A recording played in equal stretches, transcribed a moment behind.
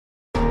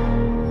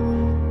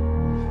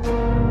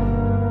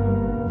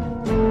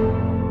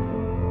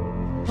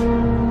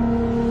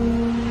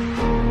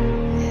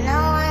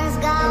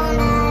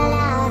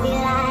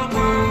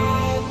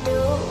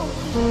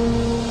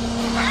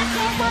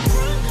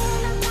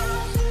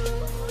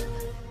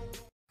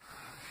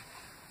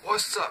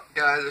What's up,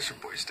 guys? It's your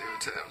boy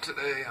Tatum.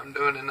 Today I'm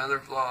doing another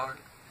vlog.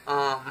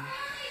 Cause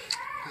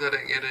I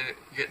didn't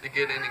get to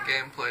get any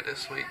gameplay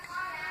this week,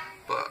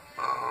 but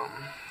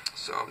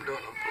so I'm doing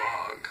a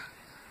vlog.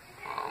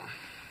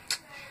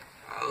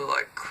 I look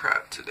like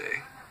crap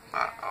today.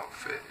 My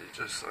outfit is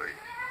just like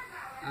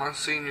my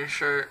senior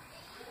shirt,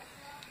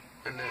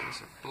 and then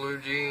some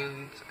blue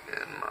jeans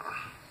and my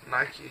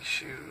Nike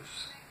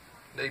shoes.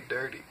 They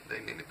dirty. They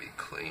need to be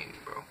clean,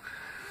 bro.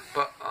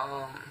 But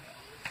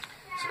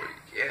so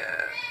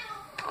yeah,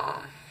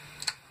 I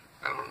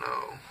don't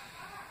know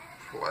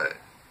what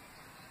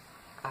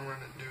I'm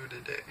gonna do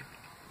today.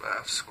 But I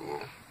have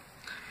school,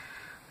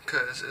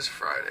 cause it's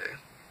Friday,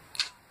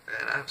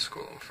 and I have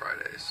school on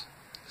Fridays.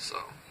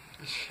 So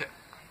yeah,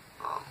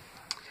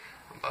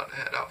 I'm about to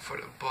head out for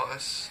the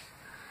bus.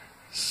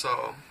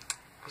 So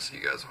I'll see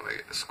you guys when I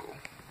get to school.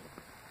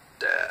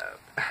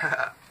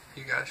 Dab.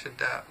 You guys should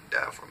dab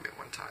for me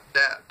one time.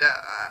 Dab.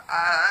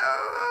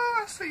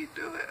 I saw you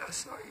do it. I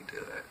saw you do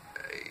it.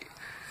 Hey.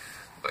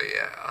 But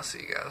yeah, I'll see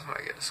you guys when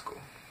I get to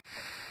school.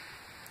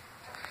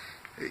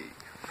 Hey.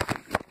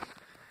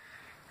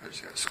 I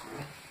just got to school.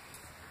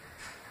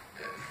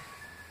 And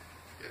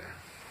yeah,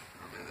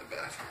 I'm in the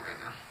bathroom right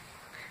now.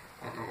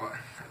 I don't know why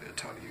I didn't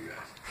talk to you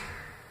guys.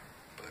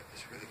 But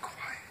it's really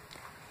quiet.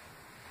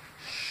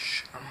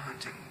 Shh, I'm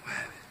hunting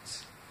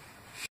rabbits.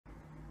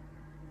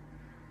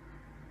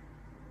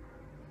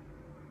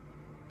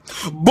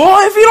 Boy,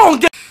 if you don't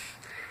get...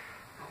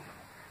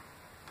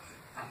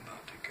 I'm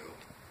about to go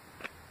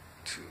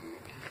to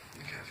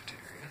the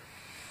cafeteria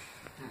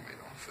and wait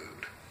on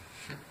food.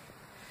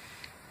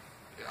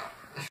 Yeah.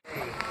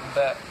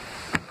 But,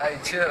 hey,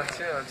 chill.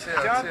 John,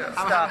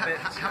 stop it.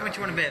 How much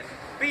you want to bet?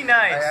 Be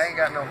nice. Hey, I ain't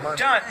got no money.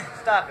 John,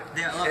 stop it.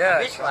 Yeah, look, Yeah.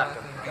 I'm bitch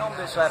slapping him. Don't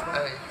bitch slap him.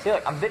 Hey. See,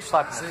 look, I'm bitch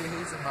slapping him. See,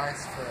 he's a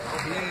nice friend.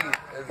 He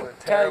is a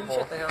Tell you, terrible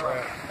shut the hell up.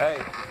 friend. Hey,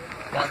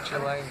 watch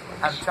your language.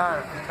 I'm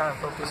trying to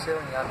focus here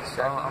and I'm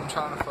distracted. I'm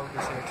trying to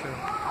focus here too.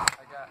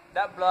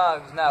 That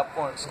vlog is not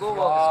important. School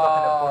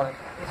vlog is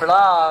fucking important.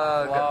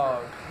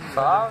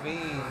 Vlog. Vlog.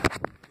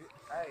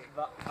 Hey.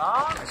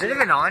 Vlog? Is it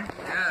even on?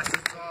 Yes,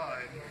 it's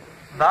on.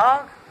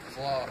 Vlog?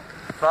 Vlog.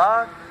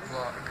 Vlog?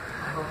 Vlog.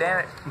 Damn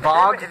it.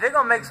 Vlog? If they're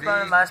gonna make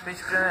fun of my speech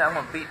impediment, I'm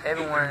gonna beat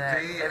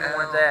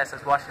everyone's ass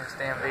that's watching this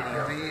damn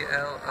video.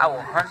 I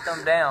will hunt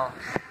them down.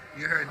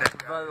 You heard that.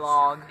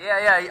 Vlog.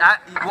 Yeah.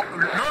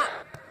 Look.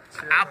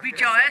 I'll beat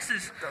your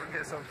asses. Don't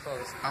get so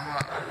close.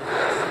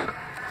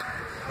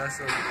 That's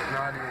a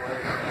naughty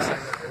word. Say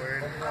that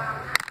word.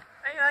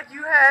 Ain't like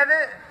you have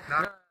it. No.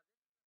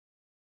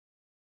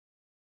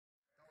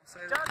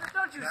 John,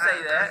 don't you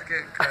say that. That's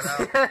getting cut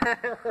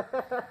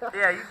out.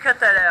 Yeah, you cut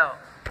that out.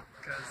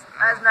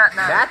 That's not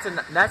nice.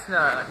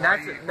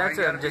 That's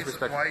a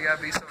disrespect. Why you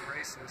gotta be so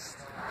racist?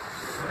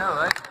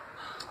 No,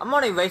 I'm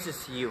only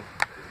racist to you.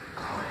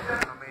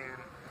 I mean,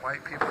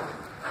 white people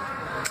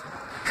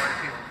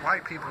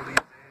these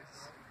days.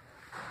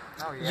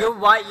 Oh, yeah. You're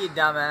white, you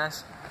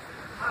dumbass.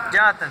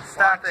 Jonathan,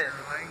 stop it.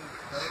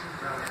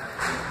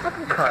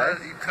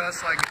 You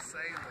cuss like a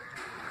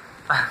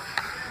sailor.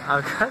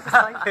 I'm cussing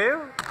like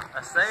who?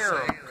 A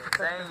sailor.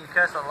 Saying you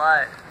cuss a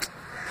lot.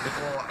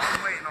 Well,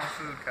 I'm waiting on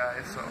food,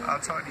 guys, so I'll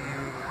talk to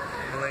you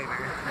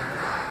later.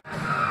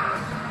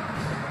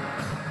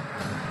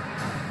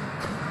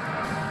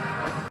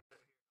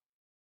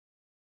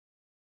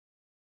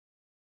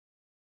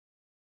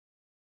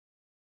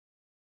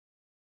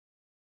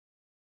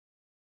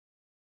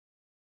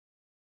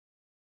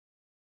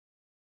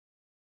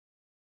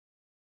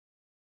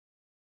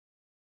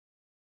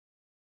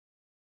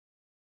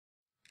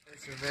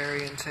 It's a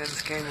very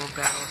intense game of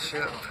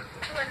Battleship.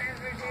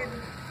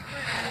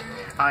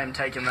 I'm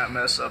taking that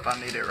mess up. I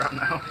need it right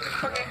now.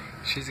 Okay.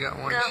 She's got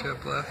one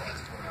ship left.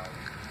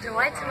 The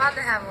white's about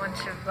to have one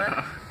ship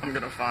left. I'm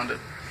gonna find it.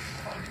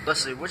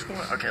 Let's see which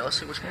one. Okay, let's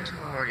see which ones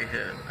I've already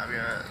hit. I've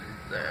got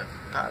the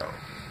battle.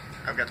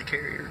 I've got the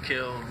carrier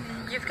killed.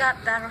 You've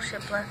got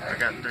battleship left. I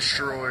got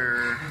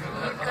destroyer.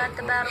 You've got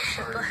the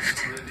battleship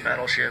left.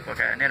 Battleship.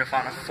 Okay, I need to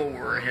find a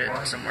 4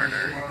 hit somewhere in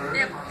there.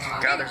 Yep.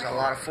 God, there's a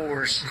lot of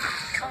 4s.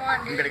 Come on,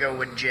 I'm dude. gonna go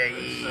with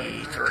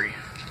J3.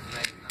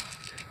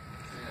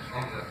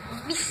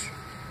 Miss.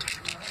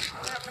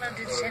 I'm gonna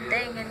do the same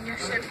thing, and your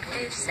ship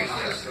is safe.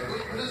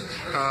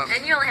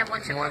 And you only have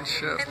one ship. One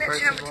ship And that's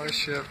versus your one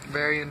ship.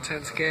 Very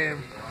intense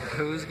game.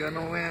 Who's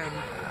gonna win?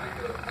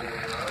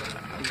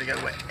 I'm gonna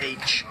go with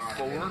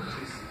H4.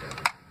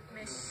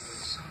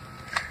 Miss.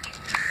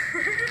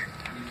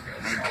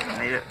 I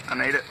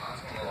need it.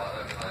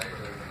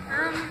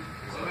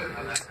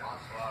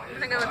 I'm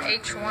gonna go with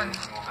H1.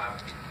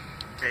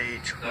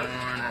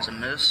 H1 is a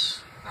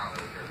miss.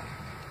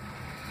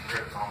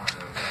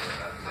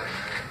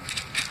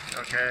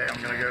 Okay,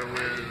 I'm gonna go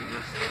with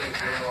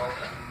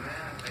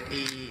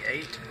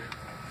E8.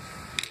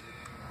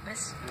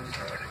 Miss.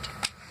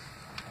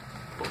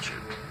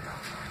 Bullshit.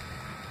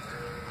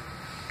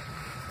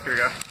 Here we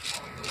go.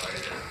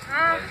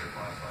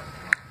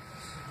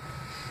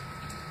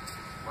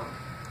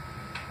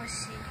 Let's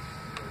see.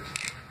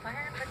 Why did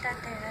I put that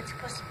there? That's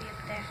supposed to be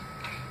up there.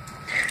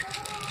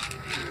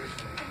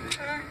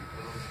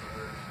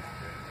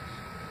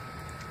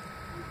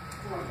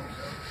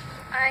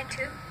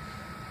 I2.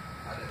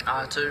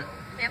 I2.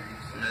 Yep.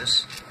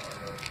 Miss.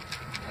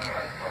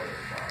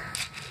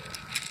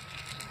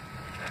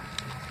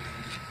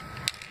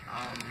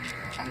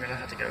 I'm gonna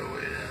have to go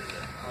with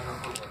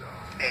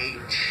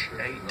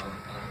H8.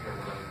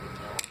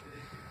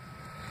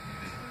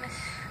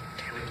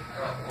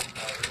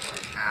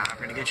 I'm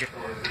gonna get you.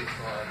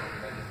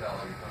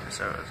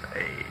 So it's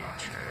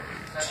H8.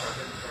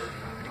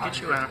 I'm gonna get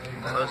you, Anna.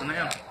 Closing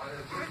in.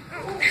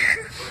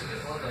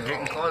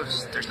 Getting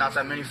close. There's not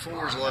that many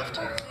 4s left.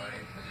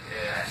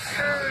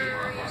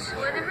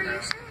 Whatever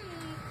you say.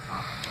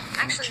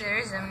 Actually, there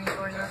is that many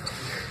 4s left.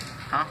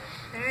 Huh?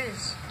 There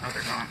is. No,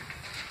 there's not.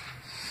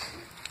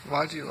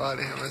 Why'd you lie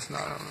to him? It's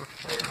not on the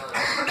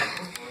floor.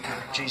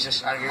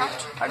 Jesus, I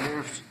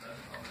goofed.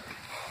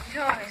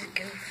 You always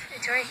goof.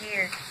 It's right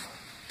here.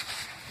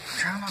 I'm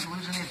trying not to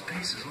lose any of the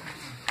pieces.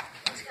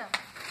 Let's go.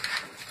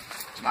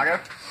 I go?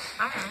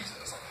 Uh-huh.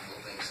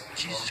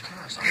 Jesus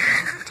Christ.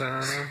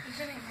 Ta-da.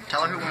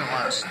 Tell her who went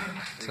last.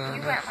 You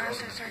went last,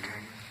 so it's our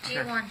turn.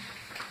 G1.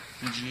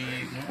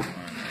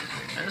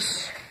 G1 is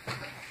this.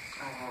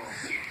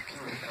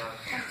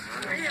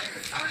 Where the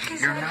fuck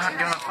is You're that? not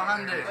gonna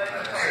find it.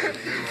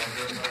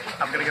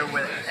 I'm gonna go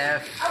with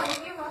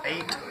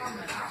F8.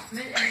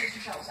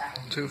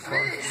 Too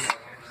far.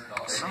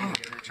 Son of a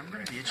bitch, I'm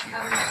gonna get you.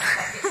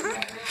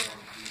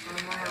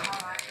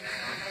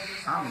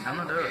 I'm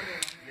gonna do it.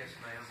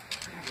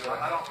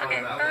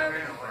 Okay,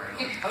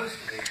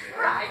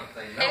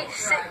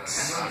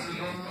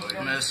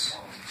 A6. Miss.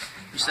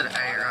 You said A,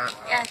 right?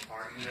 Yeah.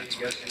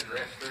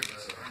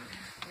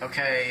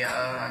 Okay,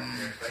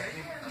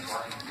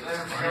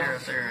 here,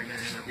 up there,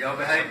 y'all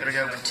behave. Gonna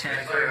go with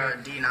 10,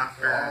 D9,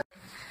 or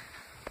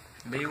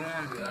B1,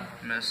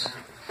 miss.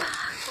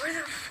 Where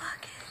the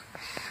fuck is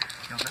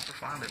You'll have to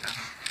find it now.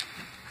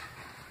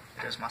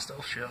 There's my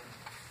stealth ship.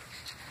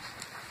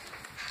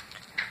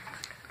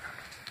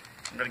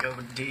 I'm gonna go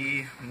with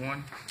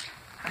D1.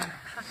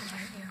 fucking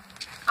hurt you?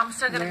 I'm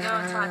still gonna go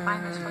until I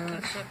find this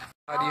fucking ship.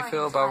 How do you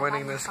feel about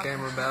winning this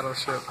game of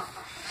Battleship?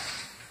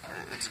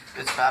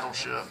 It's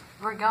Battleship.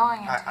 We're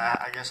going.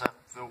 I guess I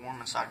feel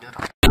warm inside good.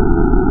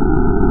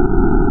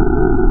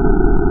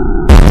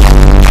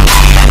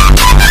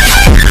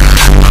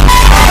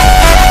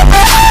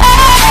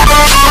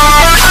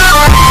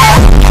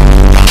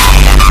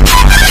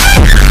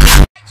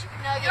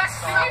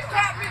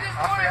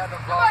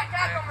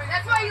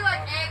 That's why you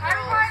like egg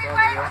rolls.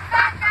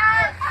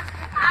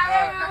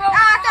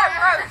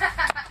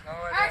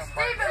 That's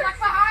Steven, like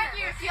behind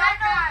you. That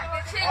guy.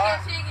 Chicken.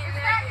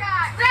 That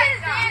guy.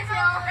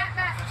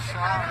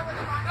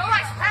 Go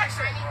like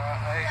Patrick.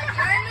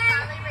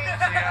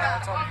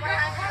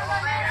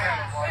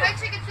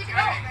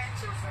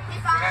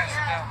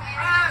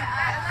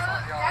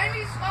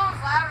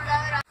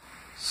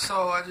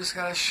 So I just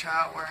got a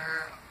shower.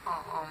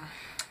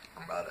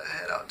 I'm about to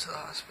head out to the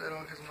hospital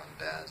because my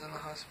dad's in the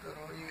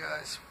hospital. You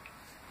guys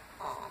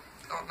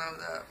don't know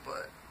that,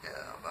 but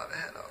yeah, I'm about to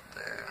head out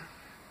there.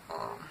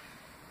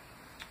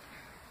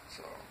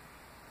 So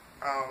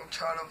I'll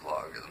try to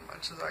vlog as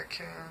much as I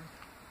can,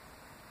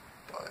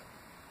 but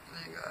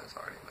you guys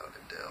already know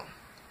the deal.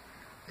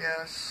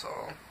 Yeah, so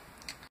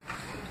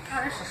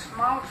hey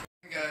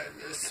guys,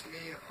 it's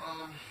me.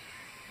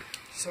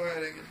 Sorry I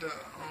didn't get to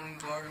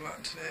vlog a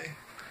lot today.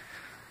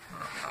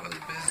 I was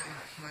busy,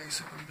 like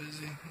super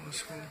busy with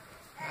school.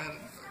 I had a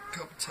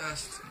couple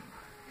tests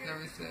and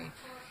everything.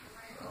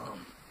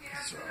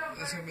 So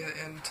that's gonna be the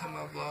end to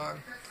my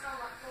vlog.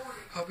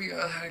 Hope you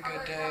guys had a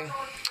good day.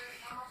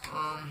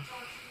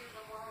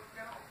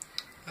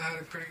 I had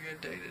a pretty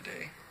good day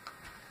today,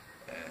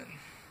 and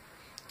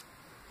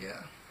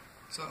yeah.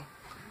 So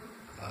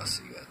I'll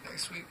see you guys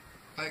next week.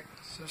 Like,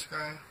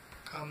 subscribe,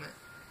 comment,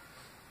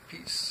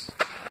 peace.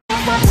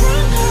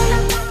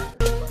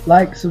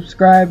 Like,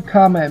 subscribe,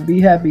 comment,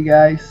 be happy,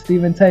 guys.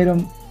 Steven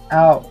Tatum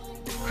out.